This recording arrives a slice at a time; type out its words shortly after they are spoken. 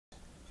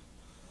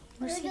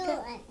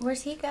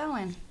Where's he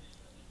going?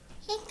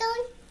 He's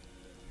going to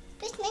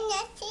fix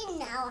my sink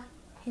now.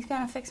 He's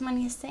gonna fix my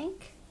new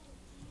sink?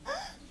 I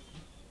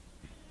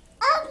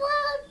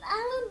want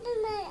to put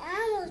my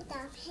animals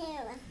down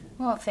here.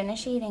 Well,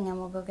 finish eating and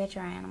we'll go get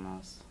your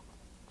animals.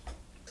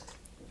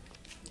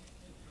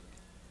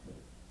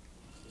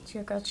 Is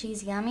your grilled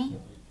cheese yummy?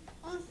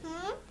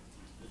 Mm-hmm.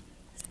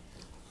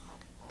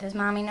 Does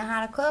Mommy know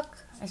how to cook?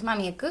 Is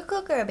Mommy a good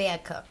cook or a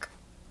bad cook?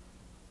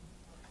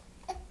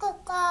 A good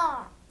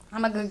girl.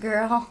 I'm a good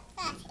girl.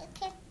 Yes, you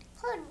can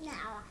cook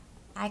now.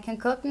 I can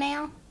cook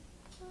now?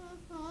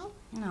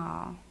 Mm-hmm.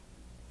 No.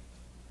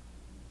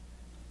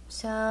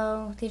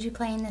 So, did you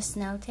play in the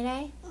snow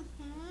today?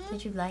 Mm-hmm.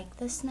 Did you like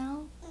the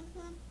snow?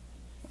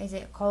 Mm-hmm. Is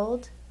it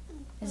cold?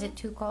 Is it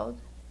too cold?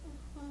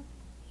 Mm-hmm.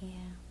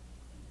 Yeah.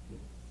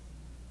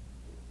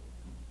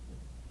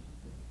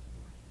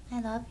 I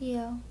love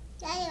you.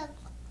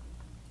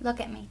 Look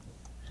at me.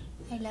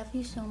 I love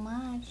you so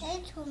much.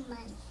 I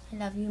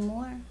love you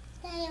more.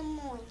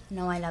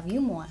 No, I love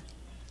you more.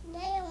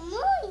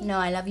 No,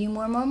 I love you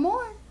more.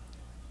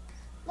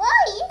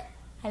 Why?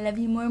 I love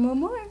you more.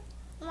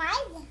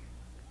 Why?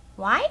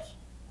 Why?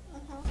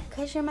 Mm-hmm.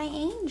 Because you're my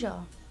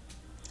angel.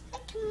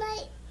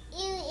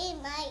 You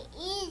in my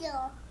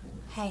ear.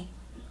 Hey,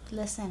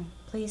 listen,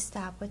 please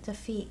stop with the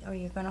feet or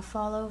you're going to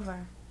fall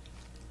over.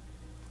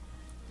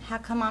 How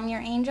come I'm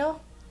your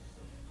angel?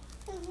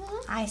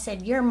 Mm-hmm. I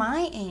said, you're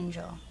my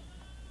angel.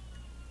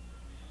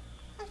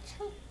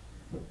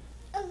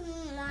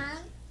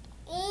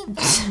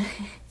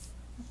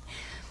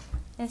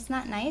 It's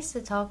not nice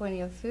to talk when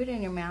you have food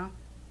in your mouth.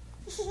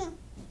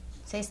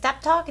 Say,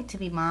 stop talking to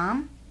me,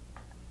 Mom.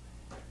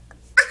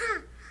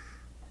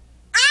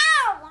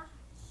 Ow!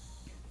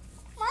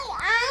 My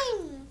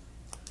arm.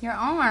 Your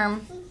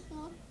arm.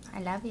 Mm-hmm.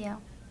 I love you.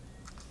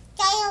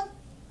 Tail.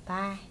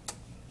 Bye.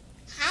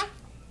 Hat.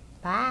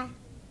 Bye.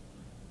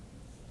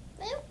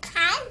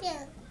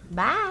 Color.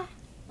 Bye.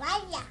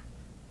 Why?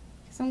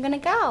 So I'm going to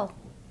go.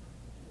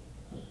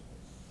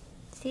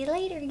 See you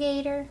later,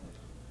 Gator.